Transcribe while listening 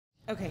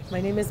Okay,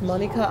 my name is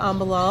Monica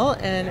Ambalal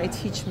and I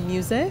teach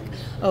music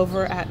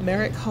over at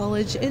Merritt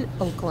College in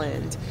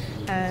Oakland.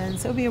 And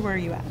Sobia, where are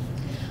you at?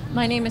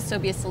 My name is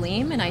Sobia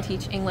Saleem and I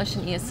teach English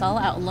and ESL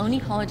at Ohlone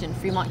College in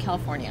Fremont,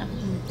 California.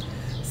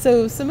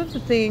 So some of the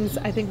things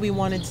I think we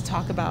wanted to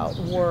talk about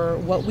were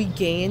what we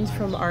gained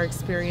from our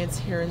experience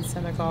here in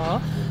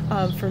Senegal.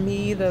 For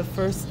me, the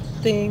first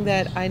thing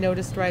that I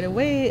noticed right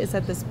away is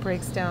that this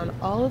breaks down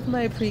all of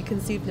my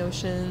preconceived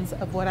notions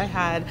of what I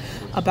had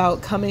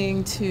about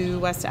coming to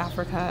West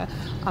Africa.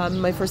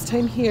 My first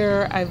time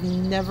here, I've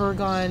never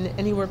gone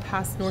anywhere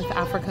past North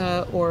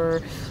Africa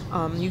or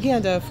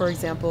Uganda, for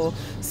example.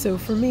 So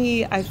for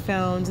me, I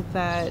found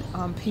that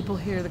people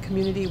here, the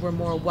community, were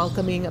more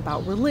welcoming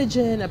about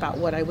religion, about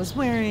what I was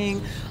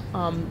wearing,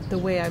 the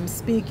way I'm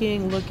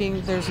speaking, looking.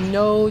 There's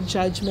no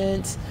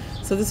judgment.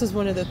 So this is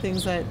one of the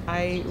things that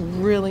I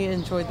really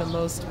enjoyed the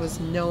most, was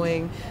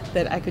knowing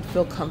that I could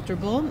feel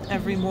comfortable.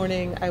 Every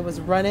morning I was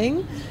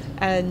running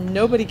and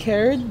nobody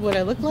cared what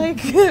I looked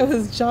like. I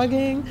was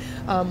jogging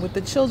with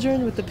the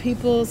children, with the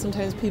people.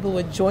 Sometimes people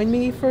would join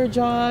me for a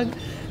jog.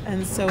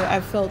 And so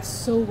I felt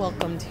so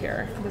welcomed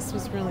here. This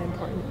was really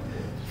important.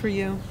 For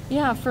you?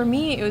 Yeah, for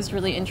me it was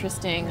really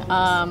interesting.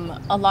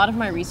 A lot of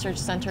my research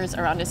centers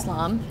around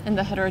Islam and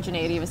the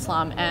heterogeneity of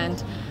Islam,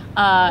 and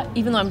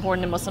even though I'm born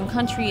in a Muslim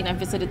country and I've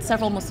visited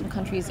several Muslim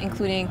countries,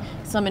 including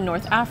some in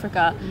North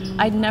Africa,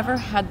 I'd never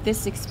had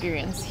this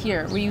experience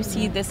here, where you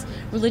see this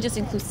religious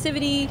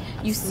inclusivity,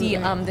 you see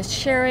this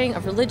sharing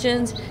of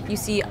religions, you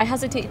see, I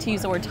hesitate to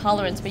use the word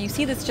tolerance, but you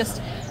see this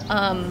just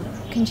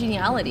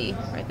congeniality,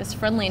 right? This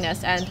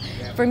friendliness. And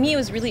for me, it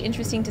was really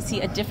interesting to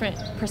see a different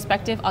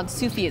perspective on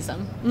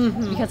Sufism,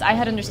 because I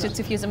had understood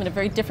Sufism in a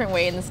very different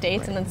way in the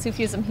States, and then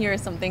Sufism here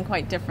is something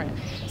quite different.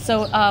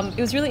 So it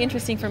was really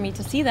interesting for me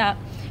to see that.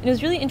 And it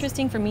was really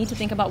interesting for me to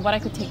think about what I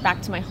could take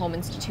back to my home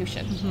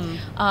institution.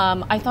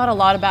 I thought a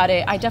lot about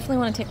it. I definitely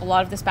want to take a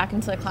lot of this back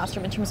into the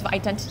classroom in terms of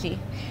identity,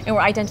 and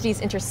where identities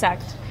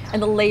intersect,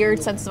 and the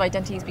layered sense of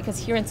identities, because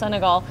here in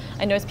Senegal,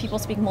 I notice people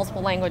speak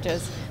multiple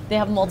languages. They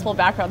have multiple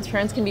backgrounds.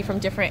 Parents can be from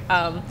different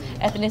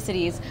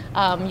ethnicities.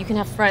 You can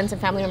have friends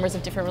and family members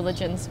of different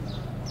religions.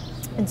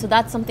 And so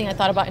that's something I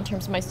thought about in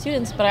terms of my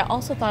students, but I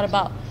also thought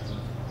about,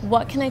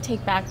 what can I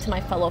take back to my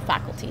fellow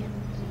faculty?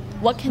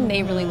 What can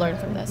they really learn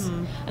from this?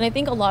 And I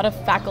think a lot of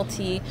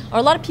faculty, or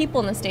a lot of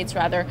people in the States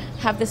rather,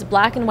 have this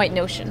black and white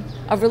notion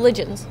of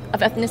religions,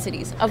 of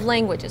ethnicities, of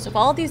languages, of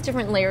all these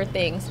different layered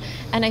things.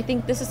 And I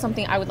think this is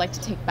something I would like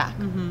to take back.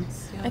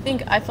 I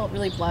think I felt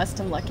really blessed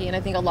and lucky, and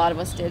I think a lot of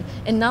us did.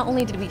 And not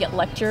only did we get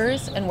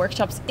lectures and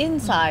workshops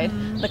inside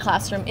the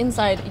classroom,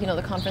 inside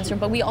the conference room,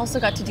 but we also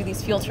got to do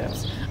these field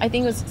trips. I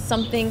think it was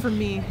something for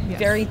me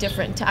very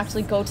different to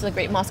actually go to the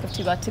Great Mosque of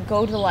Touba, to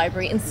go to the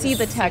library and see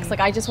the text. Like,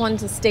 I just wanted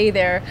to stay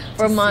there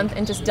for a month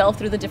and just delve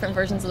through the different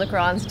versions of the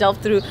Qurans, delve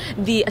through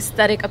the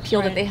aesthetic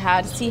appeal that they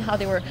had, see how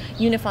they were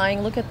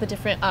unifying, look at the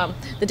different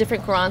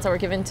Qurans that were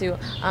given to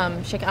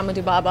Sheikh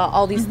Ahmadou Baba,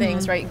 all these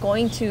things, right?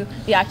 Going to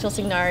the actual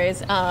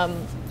Signares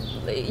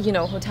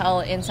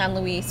hotel in San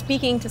Luis,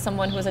 speaking to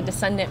someone who was a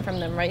descendant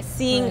from them, right?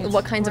 Seeing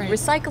what kinds of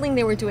recycling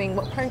they were doing,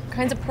 what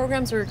kinds of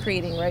programs they were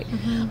creating, right?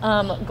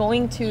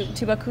 Going to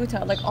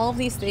Bakuta, like all of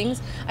these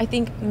things, I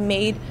think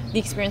made the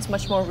experience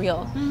much more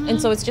real.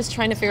 And so it's just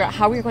trying to figure out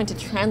how we're going to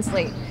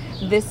translate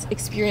this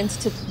experience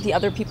to the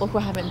other people who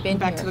haven't been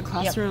back to the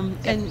classroom.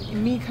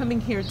 And me coming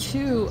here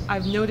too,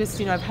 I've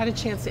noticed, I've had a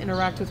chance to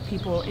interact with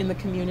people in the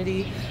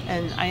community,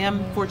 and I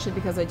am fortunate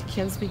because I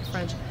can speak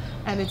French.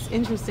 And it's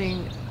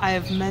interesting,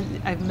 I've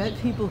met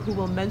people who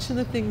will mention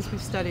the things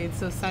we've studied,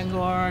 so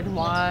Senghor,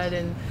 Wad,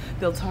 and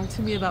they'll talk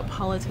to me about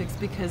politics,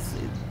 because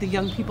the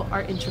young people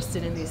are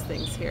interested in these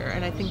things here,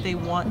 and I think they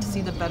want to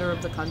see the better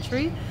of the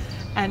country.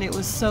 And it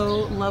was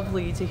so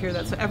lovely to hear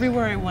that. So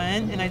everywhere I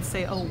went, and I'd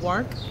say, oh,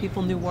 WARC,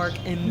 people knew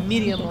WARC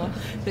immediately.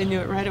 They knew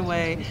it right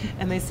away.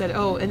 And they said,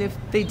 oh, and if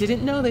they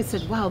didn't know, they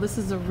said, wow, this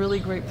is a really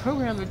great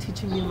program. They're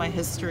teaching me my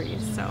history.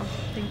 So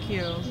thank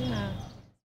you. Yeah.